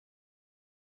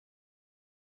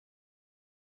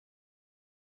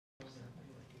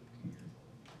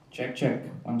Check, check.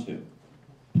 1, 2.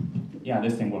 Yeah,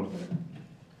 this thing works better.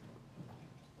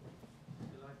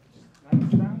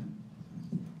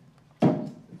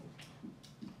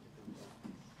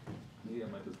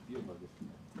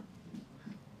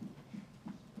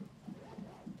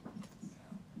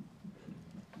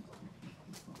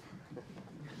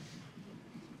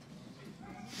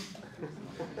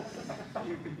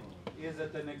 Is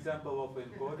it an example of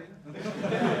encoding?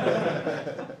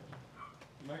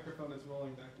 The microphone is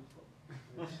rolling back and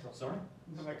forth. Sorry?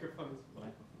 The microphone is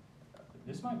rolling.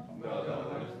 This microphone? No.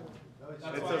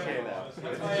 It's okay now.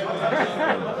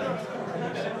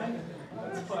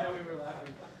 That's why we were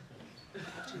laughing.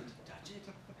 Touch it.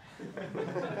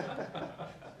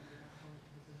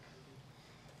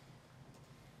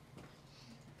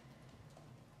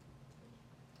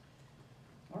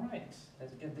 All right,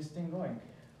 let's get this thing going.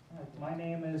 All right, my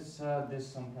name is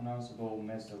this unpronounceable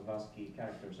mess of ASCII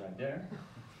characters right there.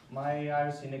 My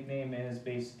IRC nickname is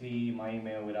basically my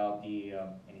email without the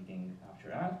anything after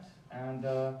that, and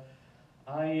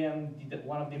I am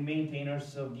one of the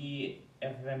maintainers of the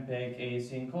FFmpeg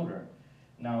AAC encoder.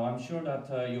 Now, I'm sure that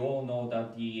you all know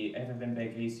that the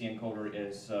FFmpeg AAC encoder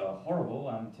is horrible,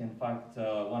 and in fact,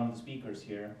 one of the speakers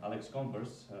here, Alex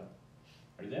Kompers,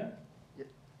 are you there? Yep.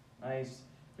 Nice.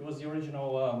 He was the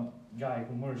original guy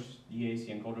who merged the AAC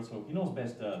encoder, so he knows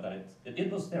best that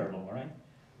it was terrible, all right?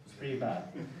 It was pretty bad.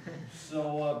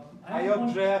 So, I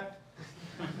object.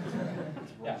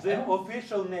 Yeah, The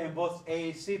official name was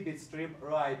AAC bitstream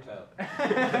writer.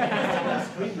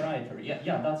 Stream writer.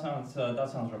 Yeah, that sounds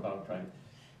about right.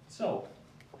 So,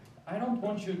 I don't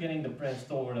want you getting depressed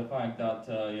over the fact that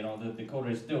you know the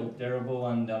decoder is still terrible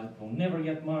and that it will never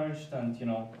get merged and you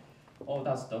know all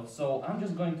that stuff. So I'm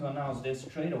just going to announce this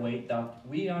straight away that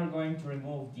we are going to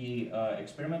remove the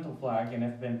experimental flag in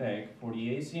FFmpeg for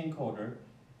the AAC encoder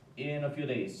in a few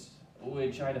days,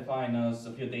 which I define as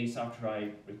a few days after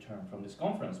I return from this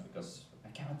conference because I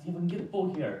cannot even get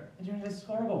Paul here. It's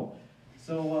horrible.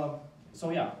 So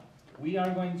yeah. We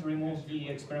are going to remove the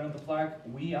experimental flag.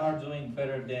 We are doing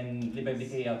better than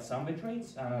libfdk at some bit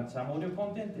rates and at some audio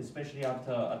content, especially at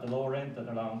the lower end at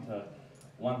around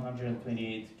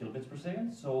 128 kilobits per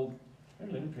second. So we're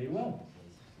doing pretty well.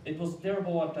 It was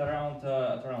terrible at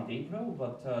around April,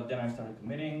 but then I started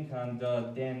committing, and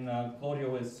then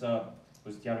Claudio is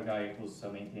who's the other guy who's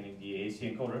maintaining the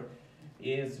AAC encoder,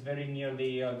 is very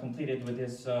nearly completed with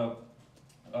his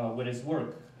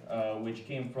work. Which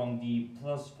came from the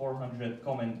plus 400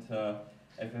 comment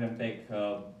FFmpeg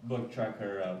bug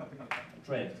tracker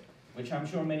thread, which I'm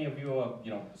sure many of you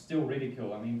you know still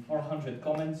ridicule. I mean, 400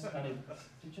 comments and it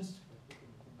just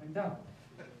like that.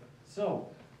 So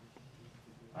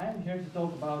I am here to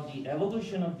talk about the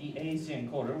evolution of the AAC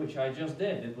encoder, which I just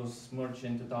did. It was merged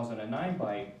in 2009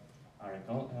 by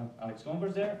Alex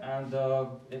Converse there, and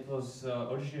it was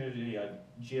originally a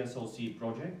GSOC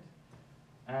project,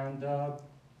 and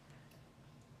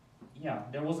yeah,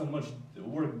 there wasn't much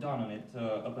work done on it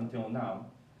up until now.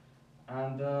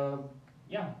 And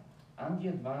yeah, and the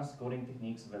advanced coding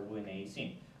techniques available in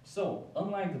AAC. So,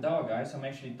 unlike the DAO guys, I'm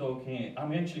actually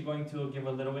going to give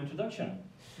a little introduction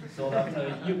so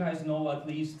that you guys know at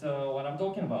least what I'm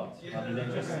talking about, rather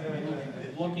than just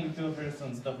blocking filters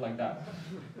and stuff like that.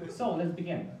 So, let's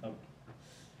begin.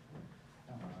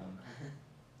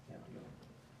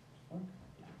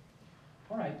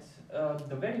 All right,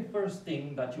 the very first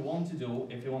thing that you want to do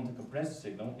if you want to compress a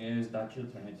signal is that you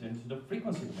turn it into the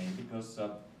frequency domain, because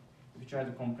if you try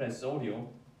to compress audio,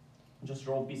 just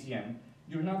roll PCM,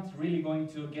 you're not really going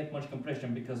to get much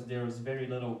compression because there's very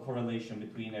little correlation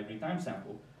between every time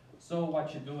sample. So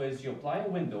what you do is you apply a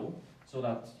window so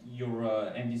that your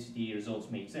MDCT results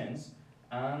make sense,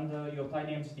 and you apply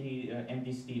the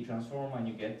MDCT transform and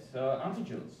you get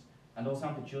amplitudes, and those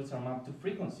amplitudes are mapped to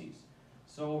frequencies.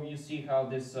 So you see how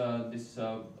this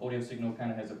audio signal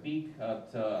kind of has a peak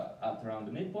at around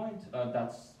the midpoint.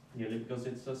 That's clearly because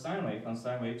it's a sine wave, and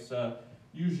sine waves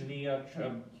usually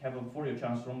have a Fourier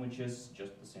transform which is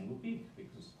just a single peak,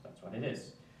 because that's what it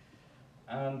is.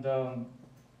 And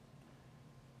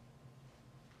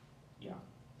yeah,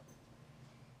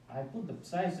 I put the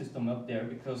size system up there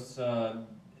because of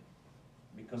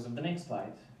the next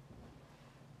slide.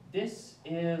 This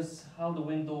is how the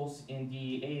windows in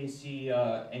the AAC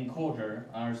encoder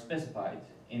are specified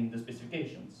in the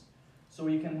specifications. So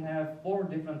you can have 4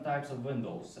 different types of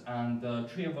windows, and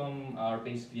 3 of them are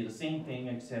basically the same thing,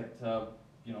 except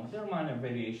you know, there are minor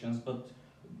variations, but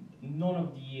none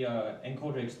of the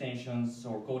encoder extensions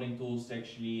or coding tools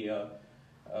actually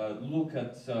look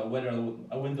at whether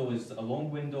a window is a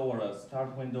long window or a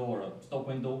start window or a stop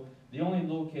window. They only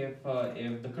look if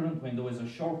the current window is a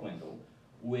short window,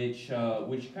 which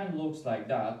kind of looks like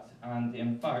that. And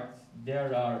in fact,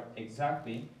 there are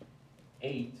exactly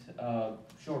 8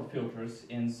 short filters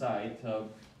inside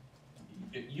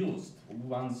used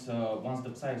once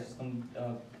the PSI system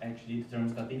actually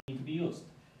determines that they need to be used.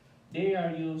 They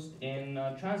are used in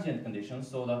transient conditions,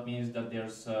 so that means that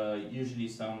there's usually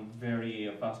some very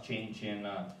fast change in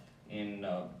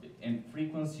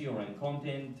frequency or in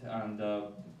content, and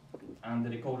the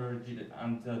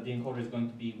encoder is going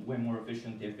to be way more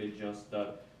efficient if it just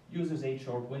uses 8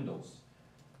 short windows.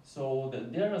 So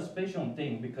they're a special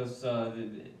thing because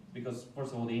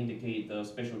first of all they indicate a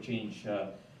special change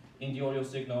in the audio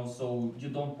signal, so you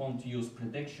don't want to use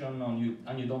prediction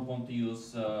and you don't want to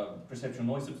use perceptual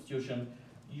noise substitution.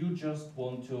 You just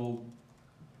want to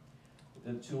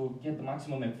get the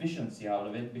maximum efficiency out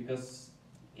of it, because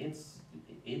it's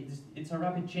a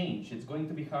rapid change. It's going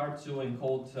to be hard to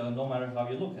encode no matter how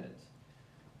you look at it.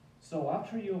 So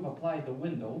after you've applied the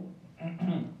window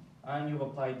and you've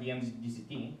applied the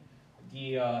MDCT,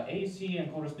 the AAC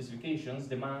encoder specifications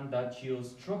demand that you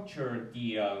structure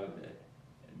the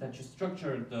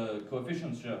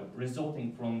coefficients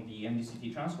resulting from the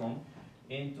MDCT transform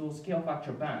into scale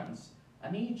factor bands.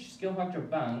 And each scale factor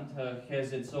band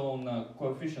has its own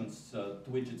coefficients to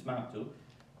which it's mapped to,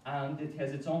 and it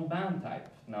has its own band type.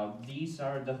 Now, these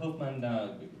are the Huffman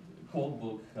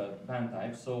codebook band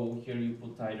type. So here you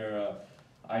put either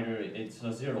it's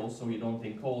a 0, so you don't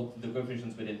encode the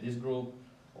coefficients within this group,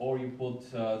 or you put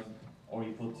for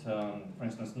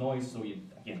instance, noise, so you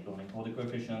again don't encode the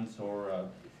coefficients, or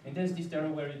intensity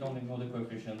stereo, where you don't encode the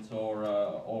coefficients,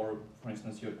 or for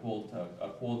instance, you quote a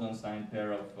quote-unsigned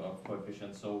pair of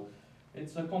coefficients. So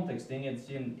it's a complex thing.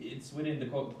 It's within the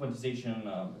quantization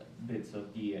bits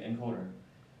of the encoder.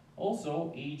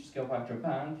 Also, each scale factor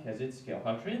band has its scale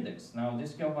factor index. Now,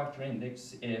 this scale factor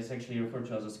index is actually referred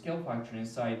to as a scale factor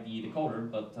inside the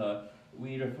decoder, but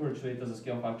we refer to it as a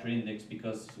scale factor index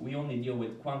because we only deal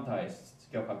with quantized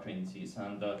scale factor indices.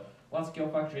 And what scale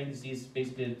factor indices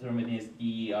basically determine is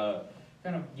the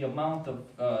kind of the amount of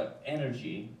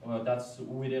energy that's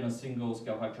within a single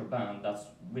scale factor band that's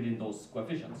within those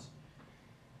coefficients.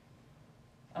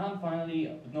 And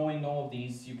finally, knowing all of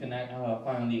these, you can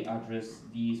finally address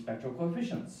the spectral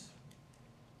coefficients.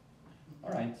 All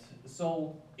right,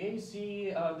 so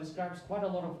AAC describes quite a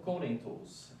lot of coding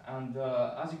tools, and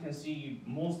as you can see,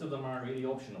 most of them are really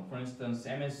optional. For instance,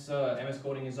 MS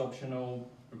coding is optional,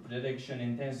 prediction,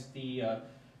 intensity,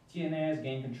 TNS,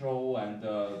 gain control, and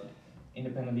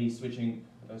independently switch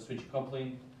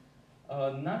coupling.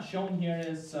 Not shown here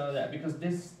is that because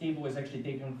this table is actually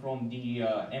taken from the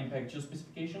MPEG-2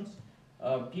 specifications.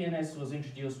 PNS was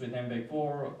introduced with MPEG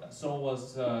 4, so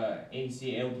was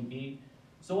AAC LTP,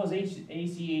 so was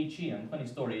AAC-HE. And funny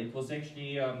story, it was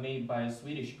actually made by a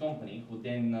Swedish company who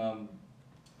then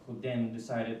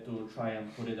decided to try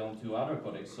and put it onto other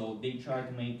codecs. So they tried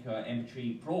to make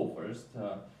MP3 Pro first,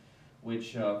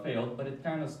 which failed, but it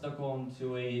kind of stuck on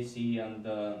to AAC, and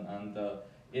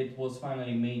it was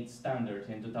finally made standard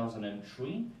in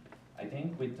 2003, I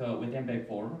think, with MPEG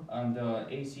 4, and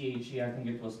AAC-HE, I think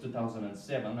it was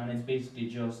 2007, and it's basically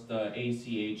just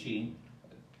AAC-HE,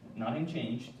 nothing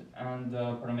changed, and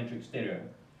parametric stereo.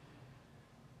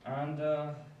 And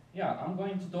yeah, I'm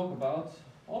going to talk about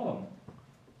all of them.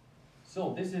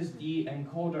 So this is the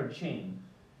encoder chain,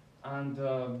 and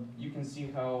you can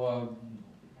see how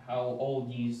all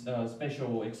these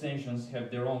special extensions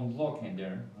have their own block in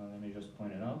there. Let me just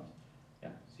point it out. Yeah,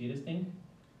 see this thing?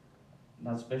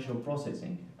 That's special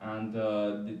processing. And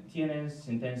the TNS,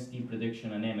 intensity,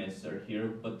 prediction, and MS are here,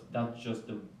 but that's just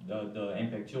the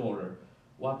MPEG-2 order.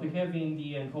 What we have in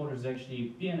the encoder is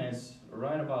actually PNS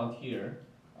right about here,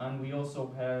 and we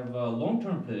also have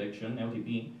long-term prediction,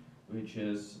 LTP, which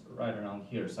is right around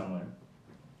here somewhere.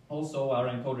 Also, our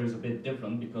encoder is a bit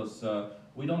different because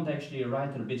we don't actually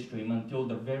write the bit stream until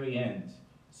the very end.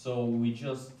 So we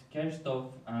just cache stuff,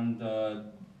 and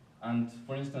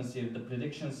for instance, if the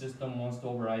prediction system wants to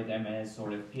override MS,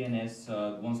 or if PNS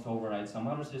wants to override some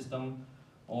other system,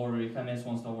 or if MS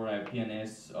wants to override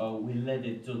PNS, we let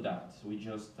it do that. We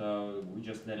just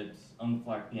let it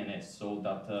unflag PNS, so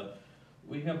that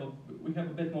we have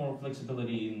a bit more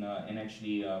flexibility in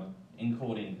actually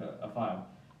encoding a file.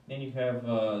 Then you have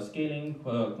scaling,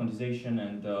 quantization,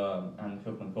 and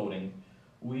Huffman coding.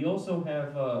 We also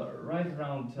have right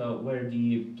around where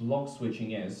the block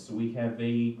switching is, we have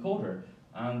a coder,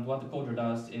 and what the coder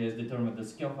does is determine the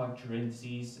scale factor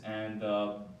indices and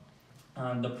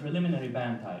the preliminary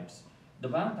band types. The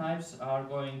band types are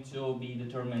going to be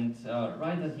determined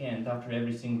right at the end, after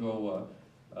every single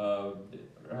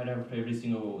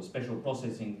special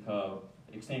processing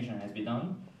extension has been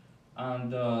done.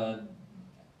 And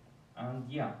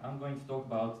yeah, I'm going to talk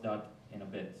about that in a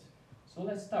bit. So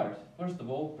let's start. First of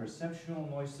all, perceptual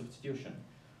noise substitution.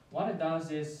 What it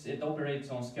does is it operates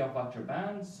on scale factor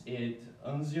bands, it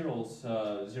unzeros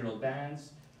zero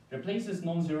bands, replaces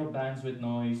non-zero bands with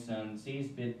noise, and saves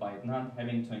bit by not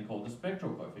having to encode the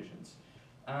spectral coefficients.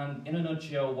 And in a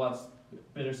nutshell, what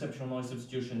perceptual noise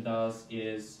substitution does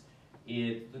is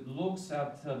it looks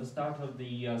at the start of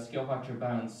the scale factor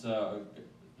bands, the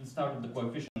start of the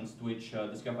coefficients to which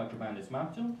the scale factor band is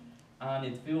mapped to, and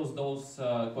it fills those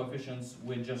coefficients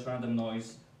with just random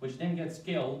noise, which then gets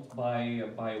scaled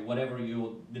by whatever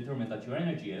you determine that your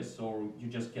energy is, or you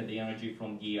just get the energy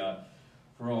from the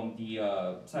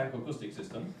psychoacoustic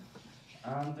system,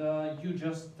 and you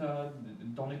just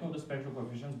don't encode the spectral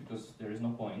coefficients because there is no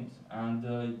point, and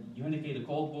you indicate the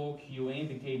code book, you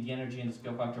indicate the energy in the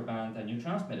scale factor band, and you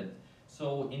transmit it.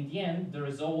 So in the end, the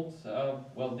result,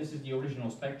 well, this is the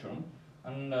original spectrum,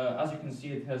 and as you can see,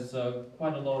 it has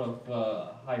quite a lot of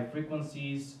high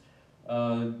frequencies.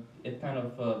 It kind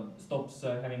of stops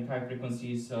having high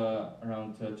frequencies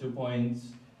around 2 points,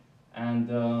 and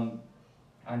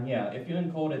yeah, if you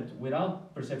encode it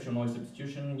without perceptual noise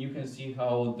substitution, you can see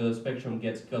how the spectrum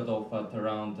gets cut off at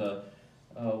around,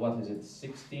 what is it,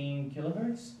 16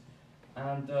 kilohertz?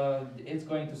 And it's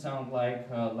going to sound like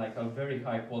a very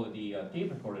high quality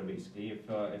tape recorder, basically,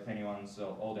 if anyone's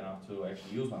old enough to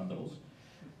actually use one of those.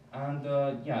 And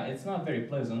yeah, it's not very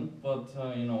pleasant, but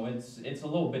you know, it's a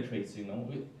low bitrate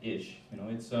signal-ish. You know,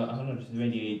 it's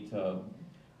 128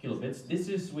 kilobits. This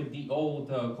is with the old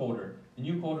coder. The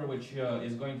new coder, which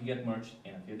is going to get merged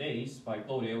in a few days by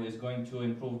Claudio, is going to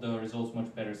improve the results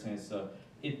much better, since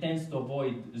it tends to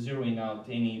avoid zeroing out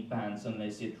any bands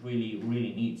unless it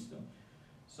really needs to.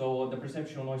 So the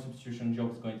perceptual noise substitution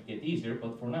job is going to get easier,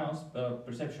 but for now,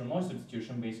 perceptual noise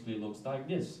substitution basically looks like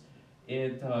this.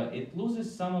 It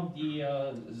loses some of the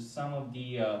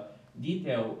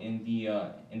detail in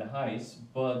the highs,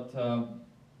 but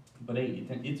it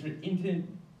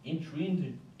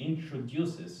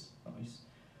introduces noise,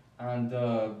 and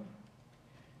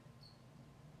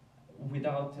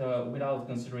without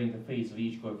considering the phase of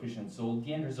each coefficient. So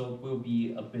the end result will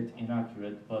be a bit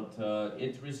inaccurate, but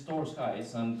it restores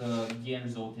highs, and the end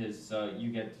result is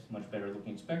you get much better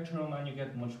looking spectrum, and you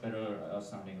get much better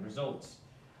sounding results.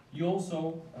 You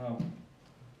also,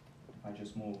 if I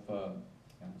just move down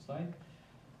the slide,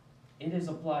 it is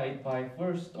applied by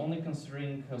first only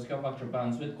considering scale factor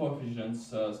bands with coefficients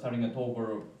starting at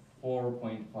over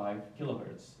 4.5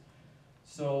 kilohertz.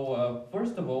 So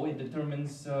first of all, it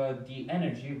determines the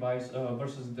energy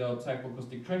versus the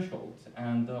psychoacoustic threshold,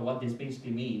 and what this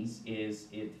basically means is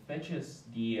it fetches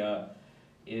the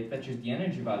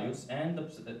energy values and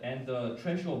the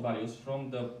threshold values from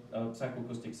the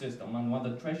psychoacoustic system, and what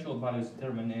the threshold values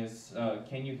determine is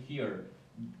can you hear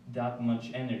that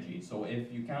much energy. So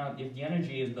if the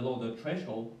energy is below the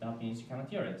threshold, that means you cannot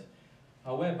hear it.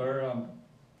 However,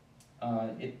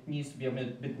 it needs to be a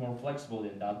bit more flexible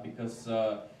than that, because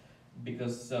the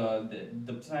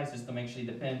PSI system actually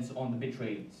depends on the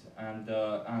bitrate and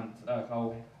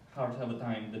how hard of a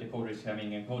time the decoder is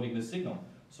having encoding the signal.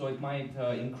 So it might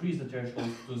increase the threshold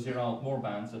to zero out more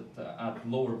bands at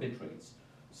lower bit rates.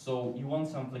 So you want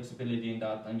some flexibility in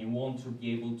that, and you want to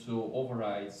be able to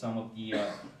override some of the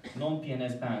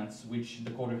non-PNS bands, which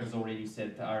the coder has already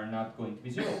said are not going to be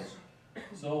zeros.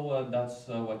 So that's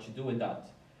what you do with that.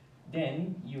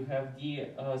 Then you have the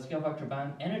scale factor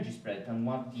band energy spread, and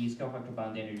what the scale factor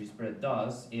band energy spread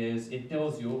does is it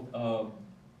tells you,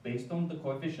 based on the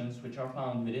coefficients which are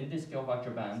found within the scale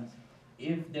factor band,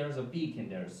 if there's a peak in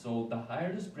there. So the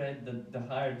higher the spread, the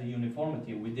higher the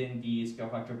uniformity within the scale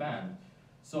factor band.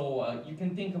 So you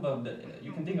can think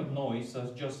of noise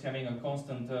as just having a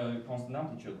constant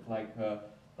amplitude, like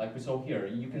we saw here.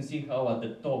 You can see how at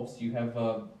the tops you have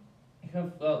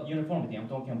uniformity. I'm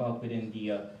talking about within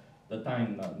the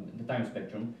time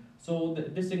spectrum. So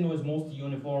this signal is mostly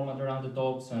uniform at around the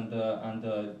tops, and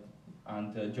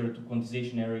due to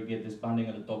quantization error you get this banding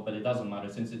at the top, but it doesn't matter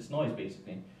since it's noise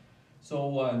basically.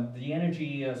 So the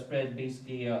energy spread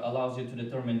basically allows you to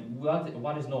determine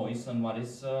what is noise and what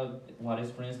is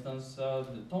for instance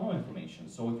the tonal information.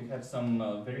 So if you have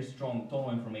some very strong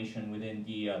tonal information within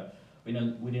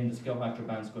the scale factor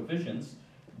band's coefficients,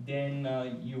 then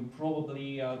you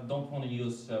probably don't want to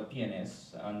use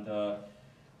PNS, and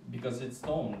because it's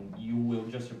tone, you will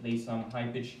just replace some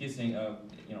high-pitched hissing,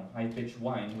 high-pitched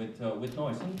whine with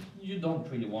noise, and you don't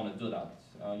really want to do that.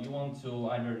 You want to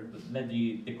either let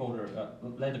the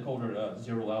coder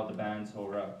zero out the bands,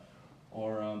 or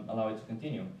allow it to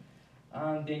continue.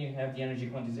 And then you have the energy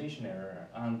quantization error,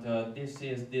 and this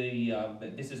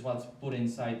is what's put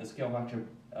inside the scale factor,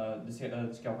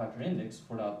 scale factor index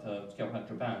for that scale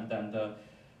factor band, and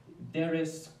there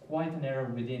is quite an error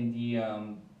within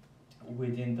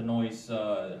the noise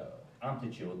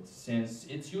amplitude, since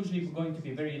it's usually going to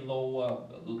be very low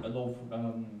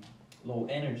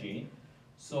energy.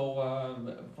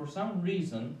 So for some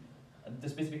reason, the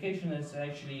specification is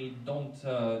actually don't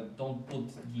put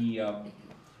the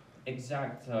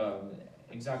exact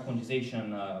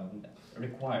quantization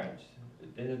required.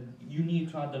 You need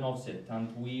to add an offset,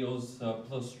 and we use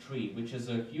 +3, which is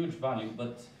a huge value,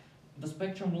 but the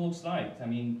spectrum looks right. I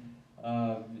mean,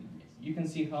 you can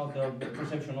see how the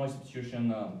perceptual noise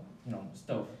substitution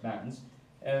stuff bands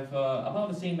have about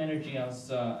the same energy as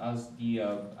the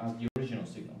original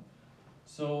signal.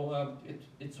 So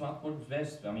it's what works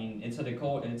best. I mean, it's an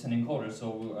encoder,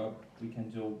 so we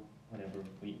can do whatever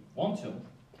we want to. And,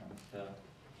 what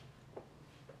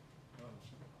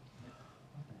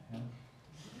the hell?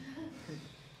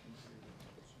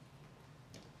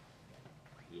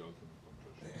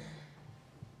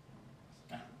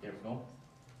 There we go.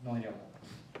 No idea.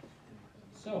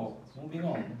 So moving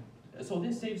on. So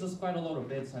this saves us quite a lot of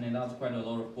bits, and it adds quite a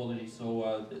lot of quality.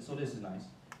 So so this is nice.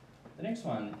 The next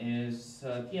one is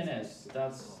TNS.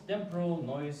 That's temporal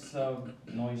noise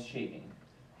shaping.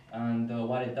 And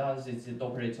what it does is it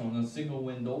operates on a single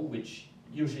window, which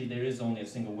usually there is only a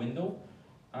single window,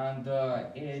 and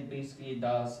it basically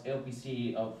does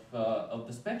LPC of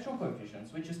the spectral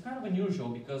coefficients, which is kind of unusual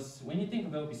because when you think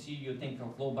of LPC, you think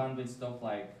of low bandwidth stuff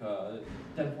like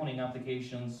telephoning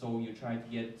applications. So you try to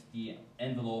get the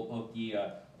envelope of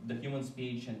the human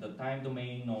speech in the time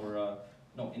domain, or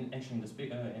actually in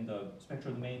the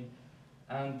spectral domain.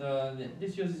 And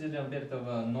this uses it in a bit of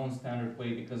a non-standard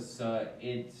way because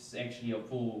it's actually a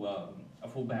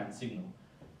full band signal.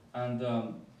 And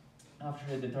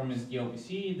after it determines the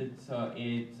LPC, that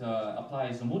it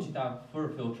applies a multi-tap FIR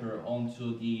filter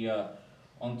onto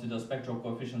the spectral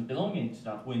coefficient belonging to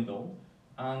that window,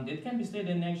 and it can be slid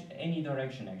in any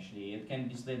direction. Actually, it can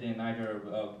be slid in either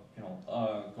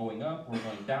going up or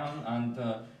going down, and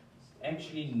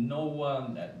actually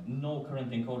no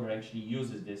current encoder actually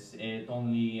uses this. It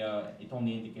only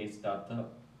indicates that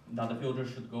the filter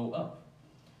should go up,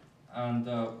 and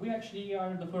we actually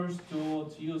are the first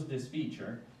to use this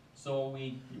feature. So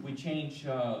we change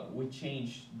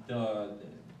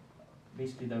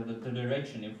basically the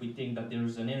direction if we think that there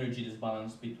is an energy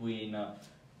disbalance between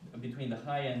the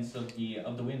high ends of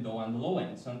the window and the low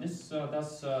ends, and this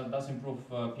does improve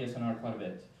PSNR quite a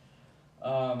bit.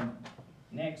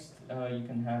 Next, you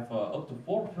can have up to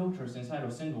 4 filters inside of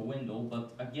a single window,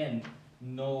 but again,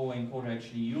 no encoder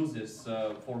actually uses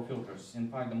 4 filters. In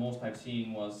fact, the most I've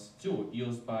seen was 2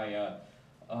 used by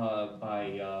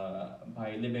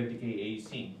libfdk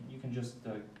AAC. You can just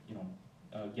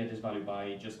get this value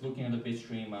by just looking at the bit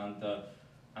stream and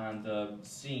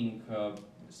seeing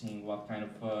what kind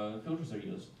of filters are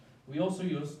used. We also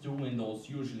use 2 windows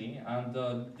usually, and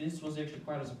this was actually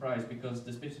quite a surprise because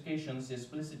the specifications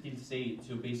explicitly say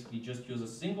to basically just use a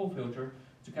single filter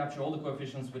to capture all the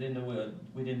coefficients within the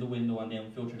window and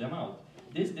then filter them out.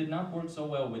 This did not work so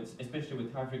well especially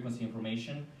with high frequency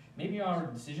information. Maybe our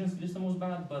decision system was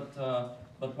bad,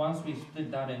 but once we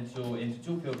split that into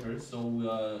 2 filters, so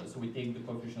we take the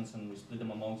coefficients and we split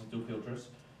them amongst the 2 filters,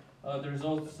 the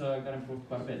results got improved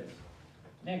quite a bit.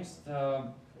 Next,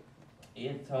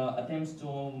 it attempts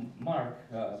to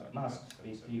mask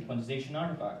basically quantization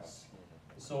artifacts.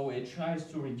 So it tries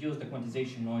to reduce the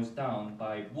quantization noise down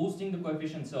by boosting the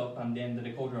coefficients up, and then the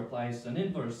decoder applies an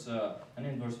inverse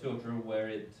filter where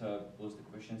it boosts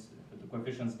the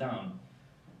coefficients down.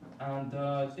 And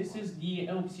this is the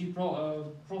LPC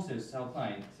process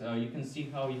outlined. You can see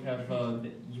how you have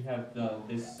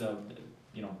this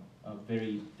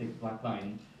very thick black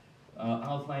line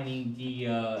outlining the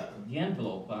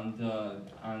envelope, and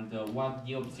what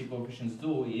the LPC coefficients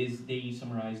do is they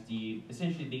summarize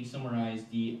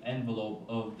the envelope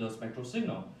of the spectral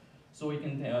signal. So you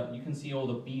can see all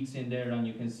the peaks in there, and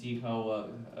you can see how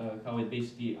it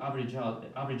basically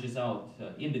averages out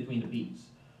in between the peaks.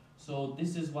 So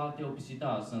this is what the LPC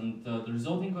does, and the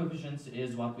resulting coefficients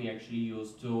is what we actually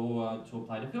use to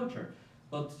apply the filter.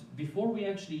 But before we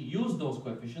actually use those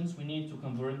coefficients, we need to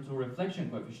convert them to reflection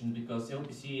coefficients, because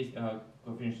LPC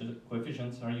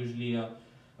coefficients are usually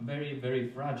very, very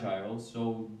fragile,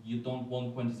 so you don't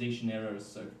want quantization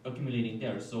errors accumulating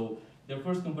there. So they're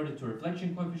first converted to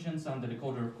reflection coefficients, and the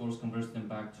decoder, of course, converts them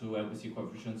back to LPC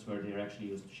coefficients where they're actually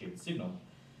used to shape the signal.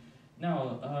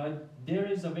 Now, there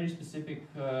is a very specific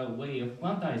way of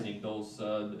quantizing those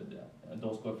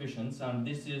those coefficients, and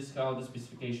this is how the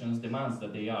specifications demands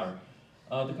that they are.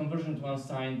 The conversion to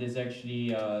unsigned is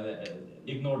actually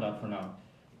ignore that for now.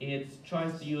 It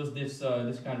tries to use this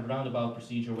this kind of roundabout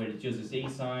procedure where it uses a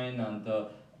sign, and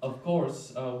of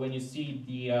course, when you see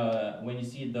the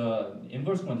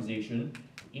inverse quantization,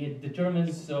 it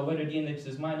determines whether the index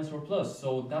is minus or plus.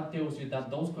 So that tells you that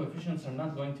those coefficients are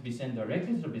not going to be sent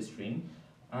directly to the bit stream,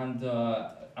 and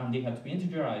they have to be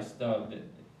integerized.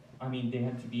 I mean, they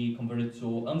have to be converted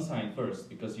to unsigned first,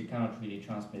 because you cannot really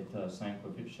transmit signed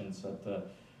coefficients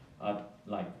at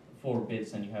like 4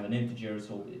 bits and you have an integer,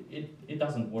 so it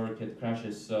doesn't work. It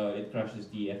crashes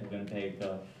the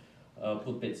FFmpeg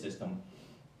put bit system.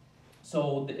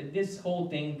 So this whole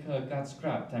thing got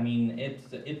scrapped. I mean,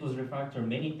 it was refactored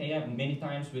many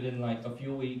times within like a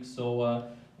few weeks. So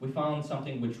we found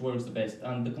something which works the best.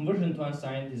 And the conversion to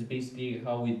unsigned is basically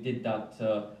how we did that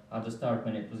at the start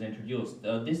when it was introduced.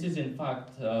 This is in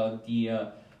fact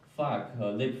the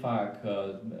libfac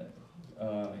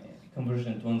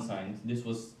conversion to unsigned. This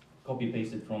was copy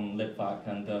pasted from libfac,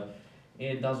 and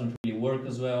it doesn't really work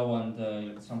as well.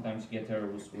 And sometimes you get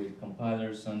errors with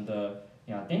compilers, and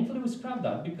yeah, thankfully we scrapped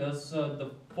that, because the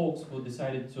folks who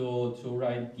decided to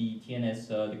write the TNS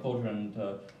decoder and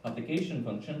application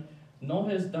function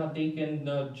noticed that they can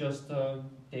just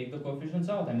take the coefficients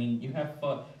out. I mean, you have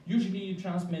usually you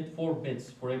transmit 4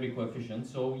 bits for every coefficient,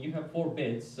 so you have 4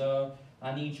 bits,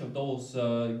 and each of those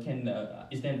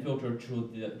is then filtered through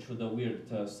the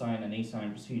weird sign and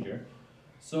assign procedure.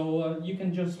 So you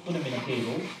can just put them in a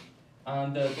table,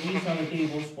 and these are the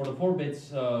tables for the 4 bits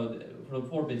for the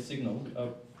 4-bit signal,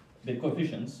 bit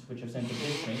coefficients, which are sent to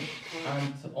bit string.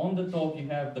 And on the top you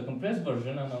have the compressed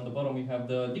version, and on the bottom you have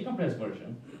the decompressed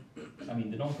version. I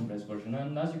mean the non-compressed version.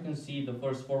 And as you can see, the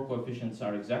first 4 coefficients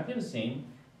are exactly the same,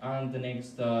 and the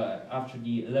next, after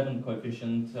the 11th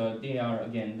coefficient, they are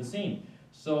again the same.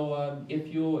 So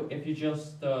if you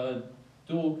just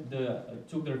took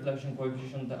the reflection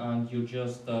coefficient and you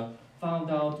just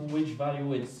found out which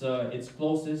value it's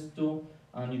closest to,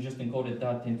 and you just encoded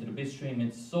that into the bit stream,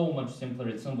 it's so much simpler.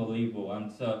 It's unbelievable.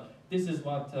 And this is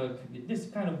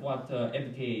kind of what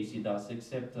AAC does,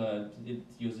 except it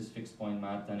uses fixed point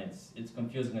math, and it's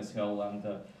confusing as hell. And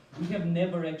we have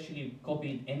never actually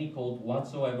copied any code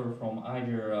whatsoever from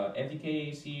either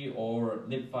AAC or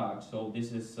libfac. So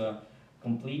this is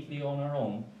completely on our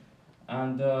own.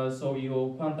 And so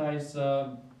you quantize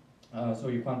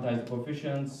the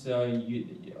coefficients,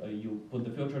 you put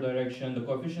the filter direction, the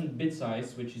coefficient bit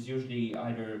size, which is usually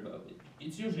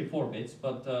it's usually 4 bits,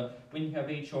 but when you have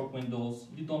 8 short windows,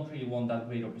 you don't really want that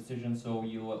great of precision, so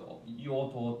you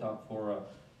auto opt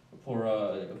for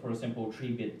a simple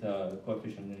 3-bit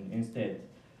coefficient instead.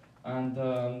 And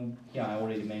yeah, I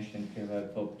already mentioned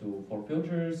up to 4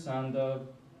 filters. And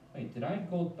wait, did I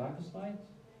go back a slide?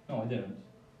 No, I didn't.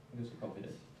 I guess I copied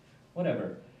it.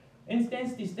 Whatever.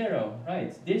 Intensity stereo,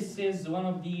 right? This is one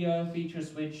of the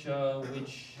features which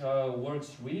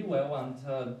works really well,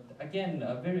 and again,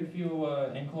 very few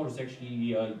encoders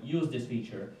actually use this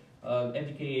feature.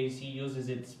 AAC uses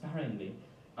it sparingly,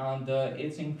 and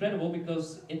it's incredible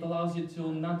because it allows you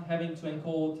to not having to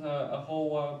encode a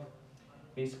whole,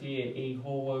 basically a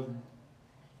whole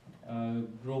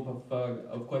group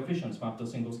of coefficients mapped to a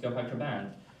single scale factor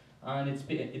band. And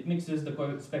it mixes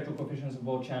the spectral coefficients of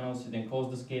both channels. It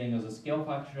encodes the scaling as a scale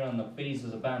factor and the phase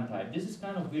as a band type. This is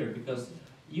kind of weird because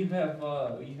you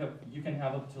can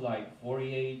have up to like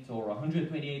 48 or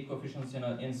 128 coefficients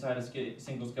inside a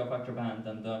single scale factor band,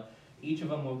 and each of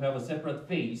them will have a separate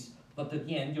phase. But at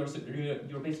the end,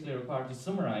 you're basically required to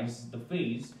summarize the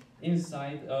phase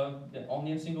inside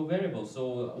only a single variable.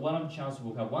 So one of the channels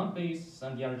will have one phase,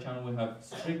 and the other channel will have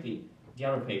strictly the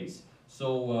other phase.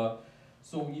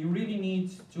 So you really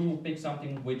need to pick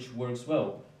something which works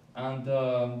well, and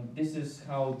this is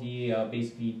how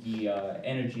basically the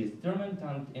energy is determined.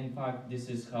 And in fact, this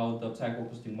is how the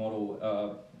psychoacoustic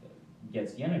model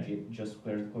gets the energy. It just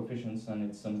squares the coefficients and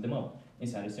it sums them up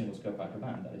inside a single scale factor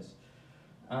band, that is.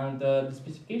 And the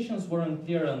specifications weren't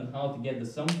clear on how to get the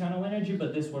sum channel energy,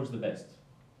 but this works the best.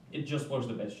 It just works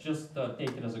the best. Just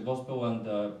take it as a gospel and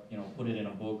put it in a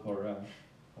book or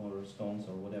stones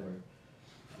or whatever.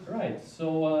 Right,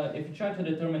 so if you try to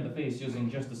determine the phase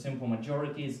using just a simple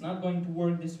majority, it's not going to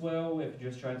work this well. If you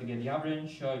just try to get the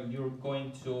average, you're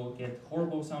going to get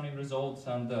horrible sounding results.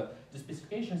 And the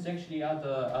specifications actually add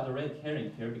a red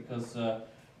herring here, because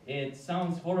it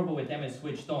sounds horrible with MS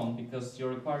switched on because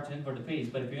you're required to invert the phase.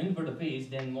 But if you invert the phase,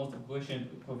 then most of the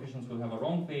coefficients will have a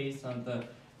wrong phase, and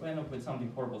we end up with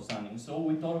something horrible sounding. So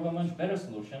we thought of a much better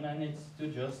solution, and it's to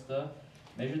just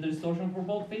measure the distortion for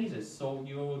both phases. So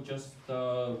you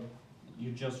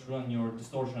you just run your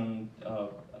distortion,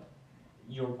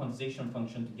 your quantization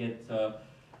function to get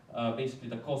basically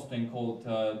the cost to encode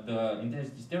the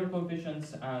intensity stereo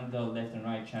coefficients and the left and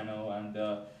right channel, and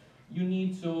you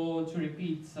need to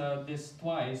repeat this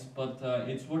twice, but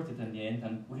it's worth it in the end.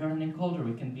 And we are an encoder;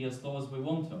 we can be as slow as we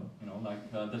want to. You know,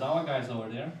 like the Dawa guys over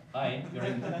there. Hi, your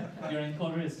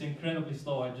encoder is incredibly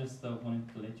slow. I just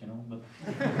wanted to let you know, but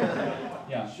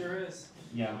yeah, Sure is.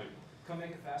 yeah. Come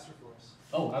make it faster for us.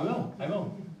 Oh, I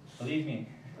will. Believe me.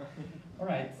 All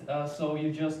right, so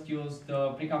you just use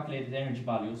the pre-calculated energy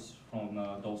values from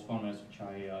those formulas which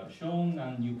I shown,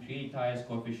 and you create IS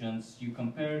coefficients. You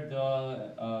compare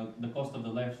the cost of the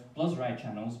left plus right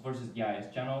channels versus the IS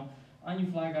channel, and you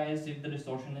flag IS if the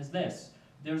distortion is less.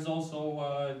 There's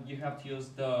also you have to use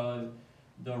the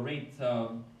rate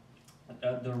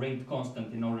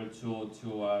constant in order to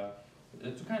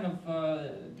kind of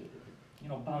you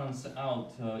know, balance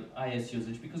out IS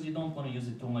usage, because you don't want to use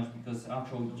it too much, because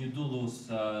actually you do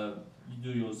lose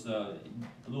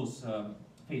lose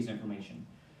phase information.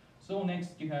 So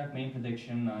next you have main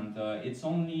prediction, and it's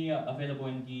only available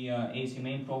in the AAC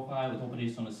main profile. It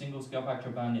operates on a single scale factor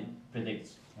band. It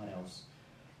predicts what else,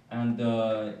 and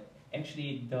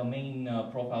actually the main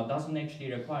profile doesn't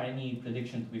actually require any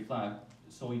prediction to be flagged,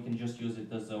 so you can just use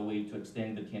it as a way to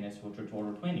extend the TNS filter to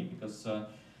order 20, because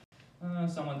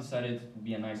someone decided it would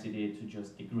be a nice idea to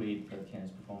just degrade the TNS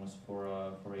performance for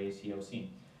AAC.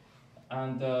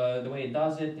 And the way it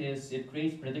does it is it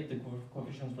creates predicted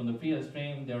coefficients from the previous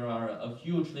frame. There are a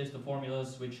huge list of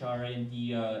formulas which are in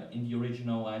the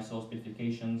original ISO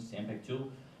specifications,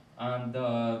 MPEG-2, and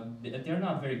they're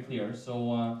not very clear.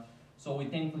 So we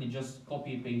thankfully just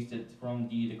copy paste it from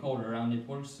the decoder, and it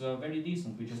works very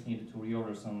decent. We just needed to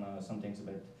reorder some things a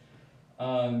bit.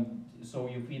 So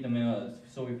you feed them.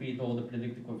 So we feed all the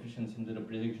predicted coefficients into the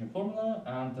prediction formula,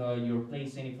 and you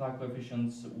replace any flag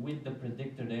coefficients with the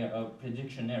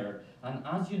prediction error. And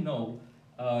as you know,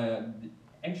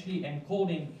 actually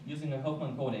encoding using a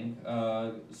Huffman coding,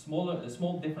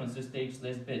 small differences takes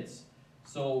less bits.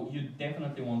 So you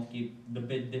definitely want to keep the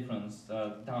bit difference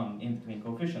down in between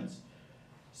coefficients.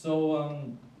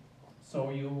 So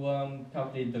you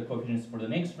calculate the coefficients for the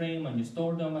next frame, and you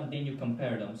store them, and then you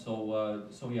compare them.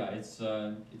 So yeah, it's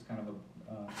kind of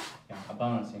a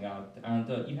balancing out, and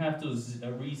you have to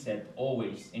reset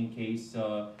always in case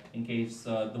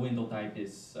the window type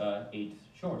is 8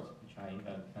 short, which I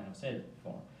kind of said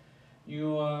before.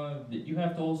 You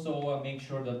have to also make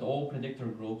sure that all predictor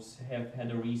groups have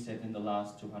had a reset in the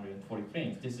last 240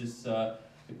 frames. This is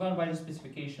required by the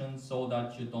specifications, so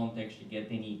that you don't actually get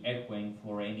any echoing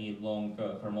for any long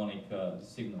harmonic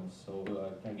signals. So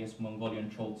I guess Mongolian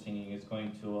troll singing is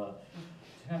going to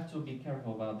have to be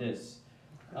careful about this.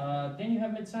 Then you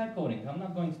have mid-side coding. I'm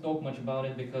not going to talk much about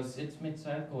it because it's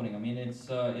mid-side coding. I mean,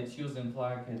 it's used in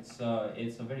FLAC.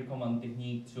 It's a very common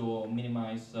technique to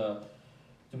minimize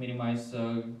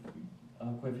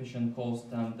coefficient cost,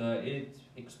 and it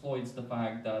exploits the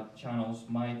fact that channels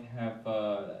might have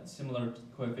similar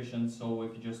coefficients. So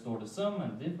if you just store the sum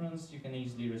and difference, you can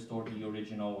easily restore the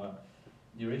original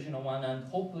one, and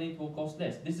hopefully it will cost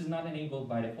less. This is not enabled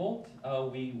by default.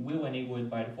 We will enable it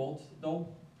by default though,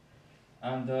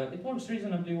 and it works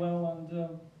reasonably well.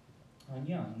 And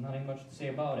yeah, nothing much to say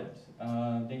about it.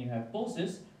 Then you have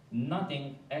pulses.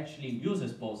 Nothing actually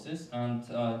uses pulses, and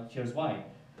here's why.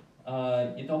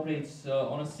 It operates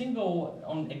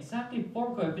on exactly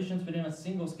 4 coefficients within a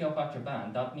single scale factor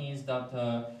band. That means that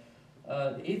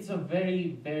it's a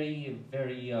very, very,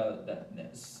 very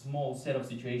small set of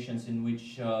situations in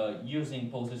which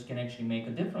using pulses can actually make a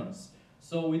difference.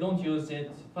 So we don't use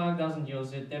it, FAC doesn't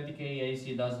use it, FDK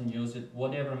AAC doesn't use it,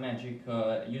 whatever magic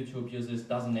YouTube uses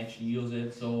doesn't actually use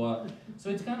it. So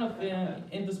it's kind of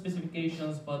in the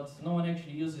specifications, but no one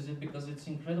actually uses it because it's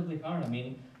incredibly hard. I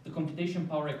mean, the computation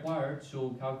power required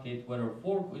to calculate whether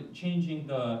changing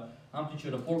the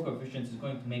amplitude of 4 coefficients is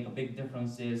going to make a big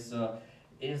difference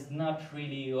is not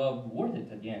really worth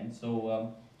it at the end.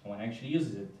 So no one actually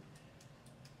uses it.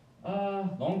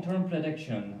 Long-term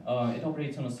prediction. It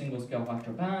operates on a single scale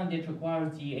factor band. It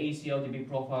requires the AAC LDB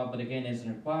profile, but again isn't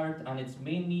required, and it's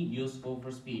mainly useful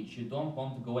for speech. You don't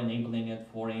want to go enabling it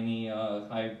for any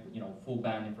high, full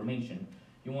band information.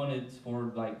 You want it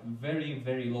for like very,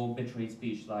 very low bitrate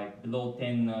speech, like below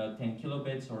 10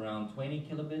 kilobits or around 20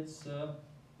 kilobits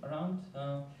around.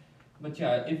 But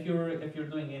yeah, if you're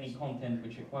doing any content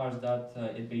which requires that,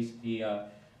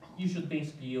 you should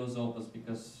basically use Opus,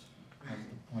 because what's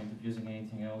the point of using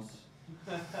anything else?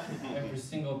 Every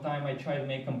single time I try to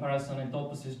make comparison, and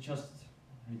Opus is just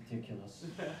ridiculous.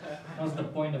 What's the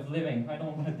point of living? I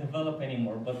don't want to develop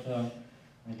anymore, but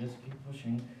I just keep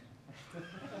pushing.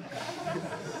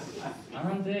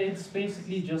 And it's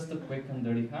basically just a quick and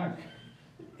dirty hack.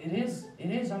 It is.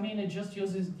 I mean, it just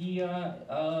uses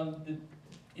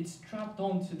it's strapped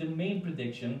onto the main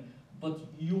prediction, but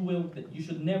you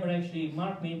should never actually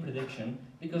mark main prediction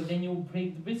because then you'll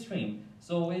break the bit stream.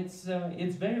 So it's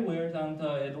very weird, and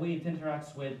the way it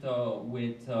interacts with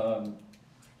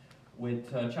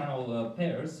channel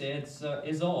pairs,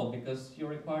 is odd because you're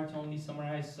required to only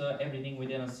summarize everything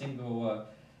within a single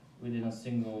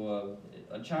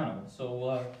channel.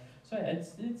 So yeah,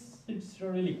 it's a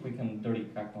really quick and dirty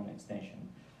crackdown extension.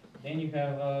 Then you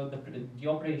have the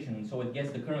operation. So it gets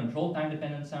the current roll time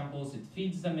dependent samples. It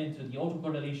feeds them into the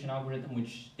autocorrelation algorithm,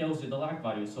 which tells you the lag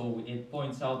value. So it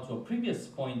points out to a previous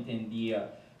point in the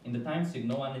time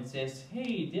signal, and it says,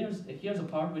 hey, here's a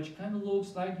part which kind of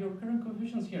looks like your current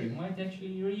coefficients here. You might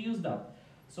actually reuse that.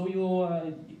 So you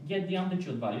get the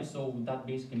amplitude value. So that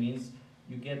basically means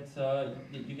you get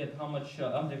how much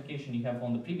amplification you have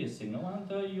on the previous signal, and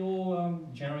you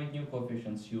generate new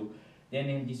coefficients. You then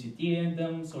MDCT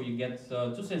them, so you get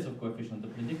two sets of coefficients: the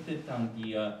predicted and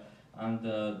your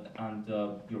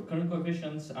current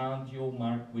coefficients, and you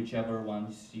mark whichever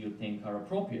ones you think are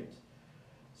appropriate.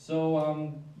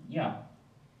 So yeah,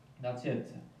 that's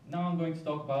it. Now I'm going to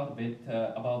talk about a bit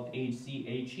about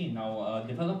AAC. Now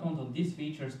development of this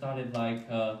feature started like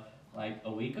a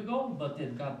week ago, but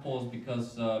it got paused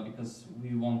because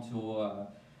we want to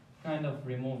kind of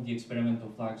remove the experimental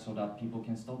flag so that people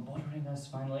can stop bothering us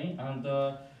finally. And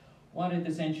what it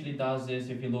essentially does is,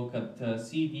 if you look at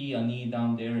CD and E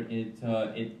down there, it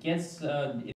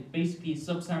basically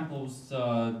subsamples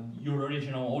your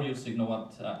original audio signal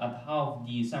at half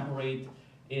the sample rate.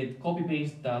 It copy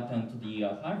pastes that into the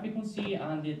higher frequency,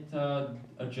 and it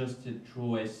adjusts it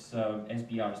through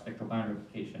SBR, spectral band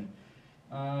replication.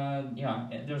 Yeah,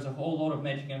 there's a whole lot of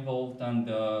magic involved, and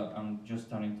I'm just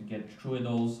starting to get through it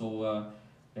all, so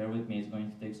bear with me, it's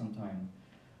going to take some time.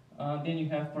 Then you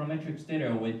have parametric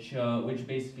stereo, which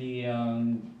basically,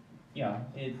 yeah,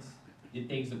 it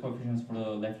takes the coefficients for the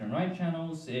left and right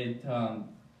channels. It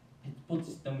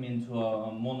puts them into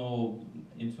a mono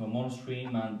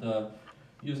stream, and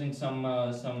using some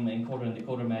encoder and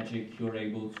decoder magic, you're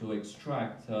able to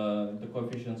extract the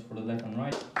coefficients for the left and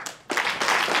right.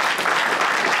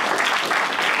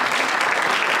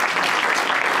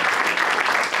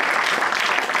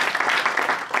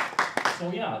 So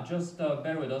yeah, just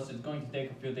bear with us. It's going to take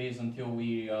a few days until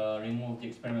we remove the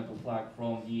experimental flag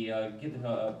from the Git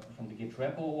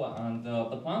repo. And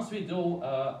but once we do,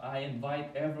 I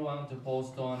invite everyone to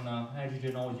post on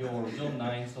Hydrogen Audio or Zoom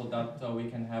 9 so that we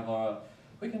can have our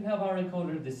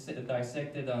encoder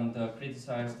dissected and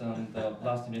criticized and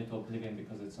blasted into oblivion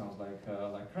because it sounds like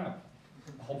crap.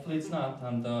 Hopefully it's not,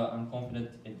 and I'm confident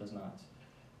it does not.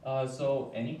 So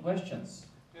any questions?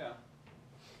 Yeah.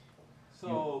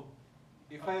 So.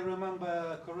 If I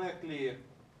remember correctly,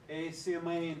 AAC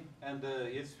main and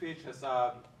its features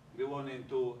are belonging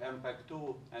to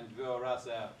MPEG-2 and were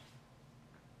rather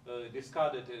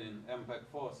discarded in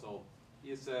MPEG-4, so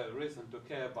is a reason to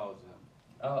care about them.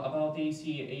 About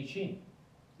AAC HE?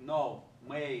 No,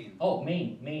 main. Oh,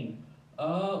 main.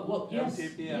 Well, yes,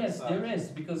 MTP there is,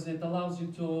 because it allows you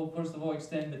to, first of all,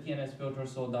 extend the TNS filter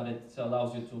so that it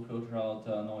allows you to filter out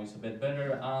noise a bit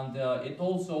better, and it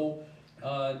also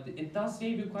it does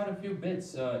save you quite a few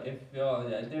bits. If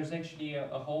there's actually a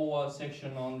whole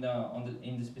section in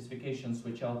the specifications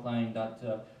which outline that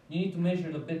you need to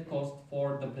measure the bit cost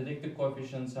for the predicted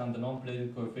coefficients and the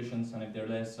non-predicted coefficients, and if they're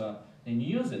less, then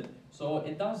you use it. So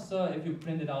it does, if you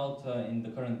print it out in the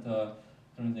current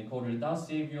encoder, it does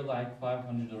save you like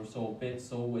 500 or so bits.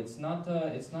 So it's not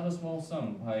a small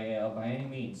sum by any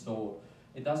means. So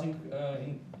it does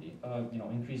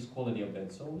increase quality a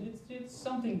bit. So it's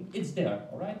something, it's there,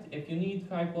 all right? If you need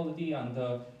high quality and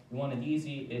you want it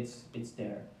easy, it's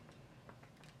there.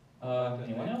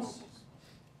 Anyone else?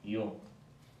 You.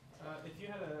 If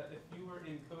you were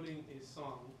encoding a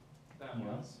song that Yeah.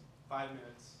 was 5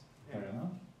 minutes, Fair and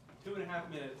enough. 2.5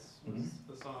 minutes was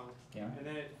the song, Yeah. and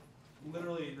then it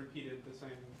literally repeated the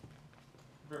same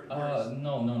verse.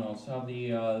 No.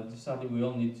 Sadly, we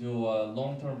only do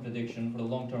long-term prediction. For the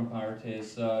long-term part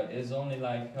is only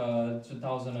like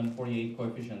 2048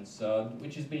 coefficients,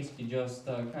 which is basically just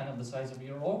kind of the size of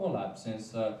your overlap,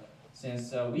 since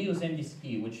we use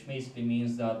MDCT, which basically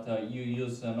means that you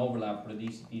use an overlap for the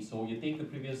DCT. So you take the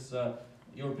previous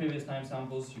your previous time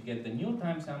samples, you get the new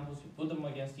time samples, you put them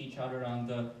against each other, and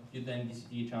you then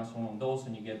DCT transform on those,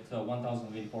 and you get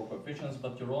 1084 coefficients.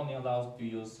 But you're only allowed to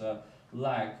use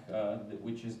lag,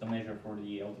 which is the measure for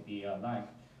the LTP lag,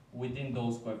 within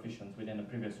those coefficients, within the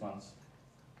previous ones.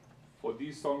 For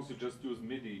these songs, you just use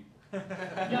MIDI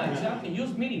Yeah, exactly.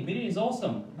 Use MIDI. MIDI is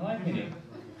awesome. I like MIDI.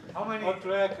 How many Or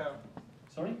tracker.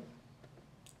 Sorry?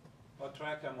 Or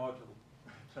tracker module.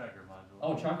 tracker module?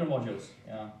 Oh, tracker modules.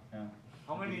 Yeah, yeah.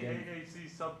 How many Yeah. AAC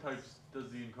subtypes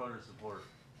does the encoder support?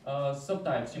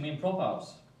 Subtypes. You mean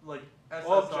profiles? Like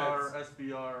Objects. SSR,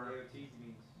 SBR.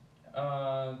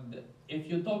 If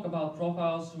you talk about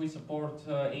profiles, we support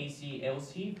AAC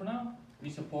LC for now. We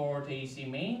support AAC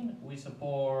main. We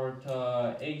support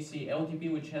AAC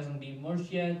LTP, which hasn't been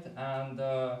merged yet,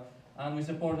 and we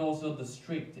support also the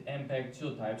strict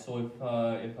MPEG-2 type. So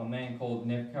if a man called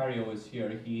Nefcario is here,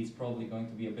 he's probably going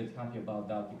to be a bit happy about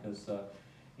that because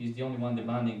he's the only one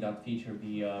demanding that feature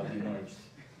be merged.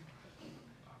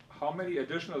 How many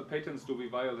additional patents do we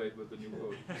violate with the new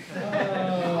code?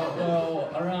 Well,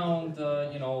 around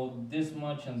you know, this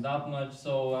much and that much.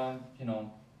 So you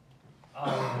know,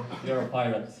 you're a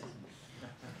pirate.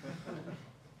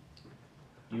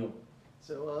 You.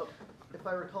 So, if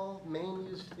I recall, main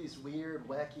used these weird,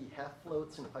 wacky half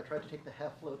floats, and if I tried to take the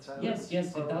half floats out, Yes,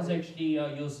 it does actually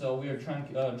use weird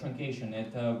truncation.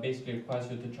 It basically requires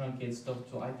you to truncate stuff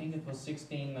to, I think it was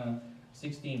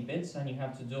 16 bits, and you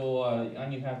have to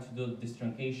do this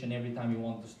truncation every time you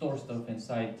want to store stuff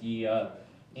inside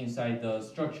the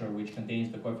structure, which contains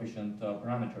the coefficient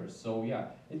parameters. So yeah,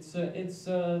 it's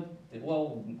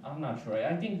well, I'm not sure.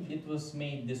 I think it was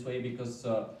made this way because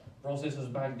processors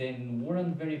back then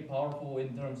weren't very powerful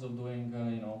in terms of doing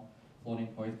you know, floating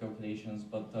point calculations.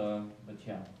 But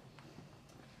yeah.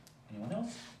 Anyone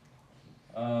else?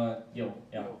 Yo,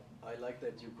 yeah. No, I like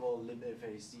that you call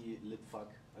libfac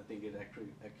libfuck. I think it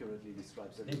accurately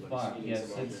describes everybody's Libfuck, feelings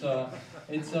yes. about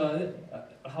It's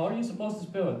how are you supposed to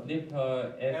spell it? Lib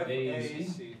FAC?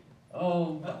 FAC.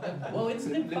 Oh, well, it's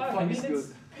libfuck. I mean,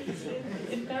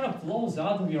 it kind of flows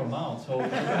out of your mouth, so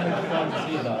it's kind of hard to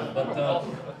say that.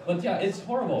 But yeah, it's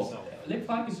horrible.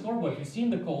 Libfuck is horrible. If you've seen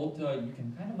the code, you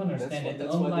can kind of understand it.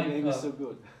 That's why the name is so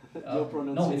good. Your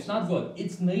pronunciation. No, it's not good.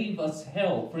 It's naive as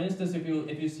hell. For instance, if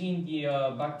you've seen the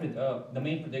the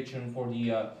main prediction for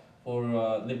the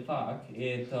libfuck,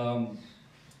 it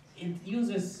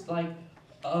uses like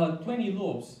 20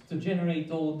 loops to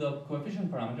generate all the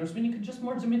coefficient parameters when you could just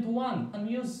merge them into one and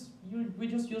we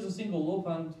just use a single loop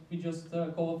and we just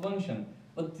call a function.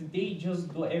 But they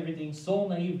just do everything so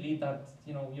naively that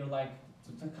you know you're like,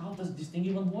 how does this thing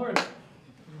even work?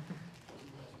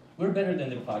 We're better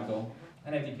than libfuck though.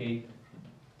 NFDK.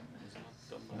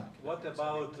 What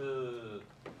about,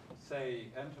 say,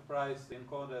 enterprise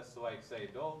encoders like, say,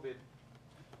 Dolby?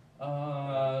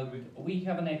 We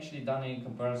haven't actually done any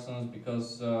comparisons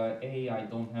because A, I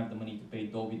don't have the money to pay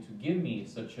Dolby to give me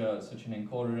such an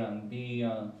encoder, and B,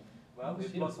 well,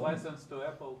 it was licensed to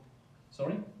Apple.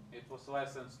 Sorry? It was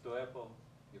licensed to Apple,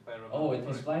 if I remember. Oh, it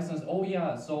was licensed. Oh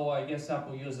yeah, so I guess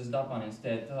Apple uses that one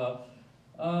instead.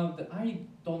 I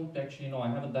don't actually know. I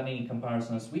haven't done any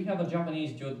comparisons. We have a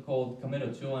Japanese dude called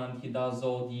Kamero2, and he does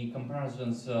all the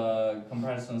comparisons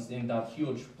in that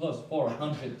huge plus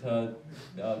 400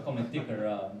 comment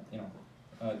ticker,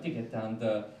 ticket.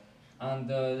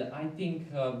 And I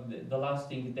think the last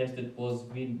thing he tested was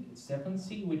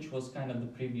Win7c, which was kind of the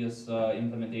previous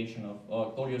implementation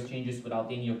of Glorious changes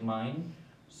without any of mine.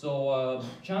 So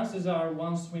chances are,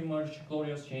 once we merge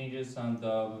Glorious changes and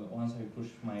once I push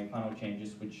my final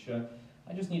changes, which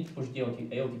I just need to push the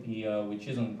LTP, which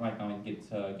isn't right now in Git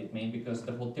main because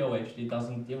the hotel actually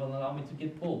doesn't even allow me to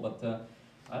Git pull, but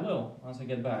I will once I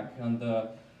get back. And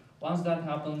once that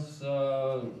happens,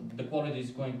 the quality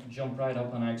is going to jump right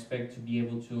up, and I expect to be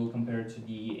able to compare it to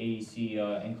the AAC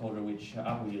encoder which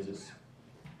Apple uses.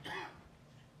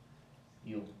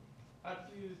 You. How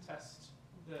do you test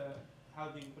how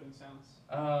the encoding sounds?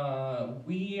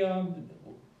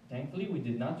 Thankfully, we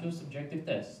did not use subjective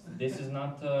tests. This is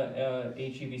not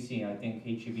HEVC. I think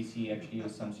HEVC actually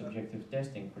used some subjective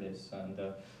testing for this, and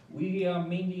we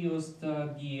mainly used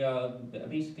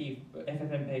basically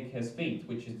FFmpeg has Fate,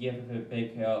 which is the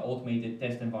FFmpeg automated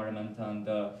test environment, and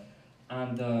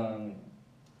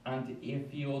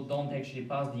if you don't actually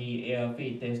pass the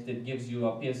Fate test, it gives you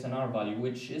a PSNR value,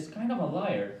 which is kind of a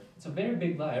liar. It's a very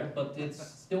big liar, but it's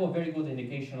still a very good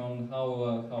indication on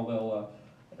how well.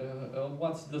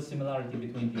 What's the similarity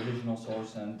between the original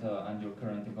source and your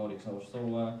current encoding source?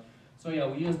 So yeah,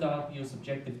 we use that. We use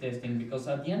subjective testing because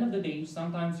at the end of the day,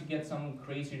 sometimes you get some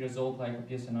crazy result like a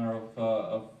PSNR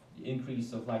of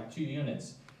increase of like 2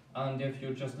 units, and if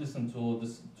you just listen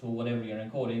to whatever you're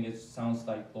encoding, it sounds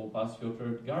like low pass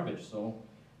filter garbage. So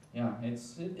yeah,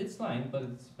 it's fine, but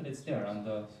it's there, and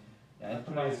yeah, it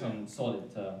provides some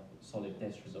solid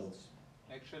test results.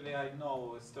 Actually, I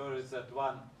know stories that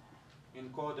one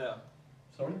encoder.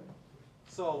 Sorry?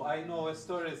 So I know a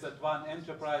story that one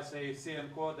enterprise AAC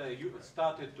encoder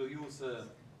started to use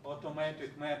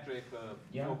automatic metric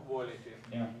Yeah. for quality.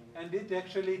 Yeah. And it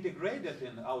actually degraded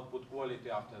in output quality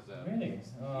after that. Really?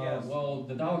 Yes. Well,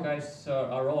 the DAO guys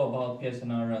are all about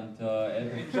PSNR and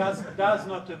It just does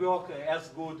not work as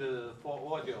good for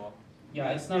audio.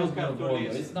 yeah, it's not as good for audio.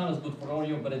 It's not as good for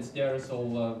audio, but it's there, so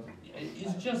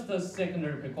it's just a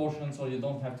secondary precaution, so you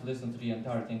don't have to listen to the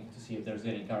entire thing to see if there's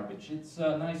any garbage. It's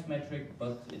a nice metric,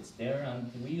 but it's there and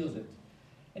we use it.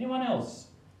 Anyone else?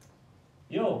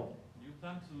 Yo. You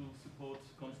plan to support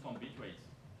constant bitrate?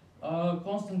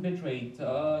 Constant bitrate.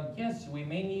 Yes, we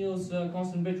mainly use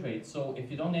constant bitrate. So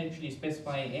if you don't actually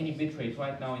specify any bitrate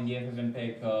right now in the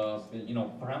FFmpeg,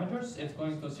 parameters, it's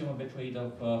going to assume a bitrate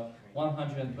of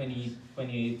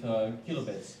 128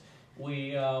 kilobits.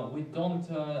 We don't.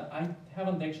 I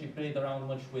haven't actually played around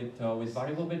much with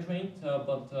variable bitrate,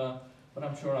 but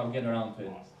I'm sure I'll get around to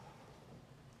it.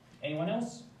 Anyone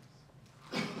else?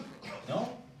 No?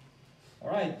 All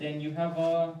right, then you have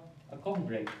a coffee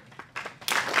break.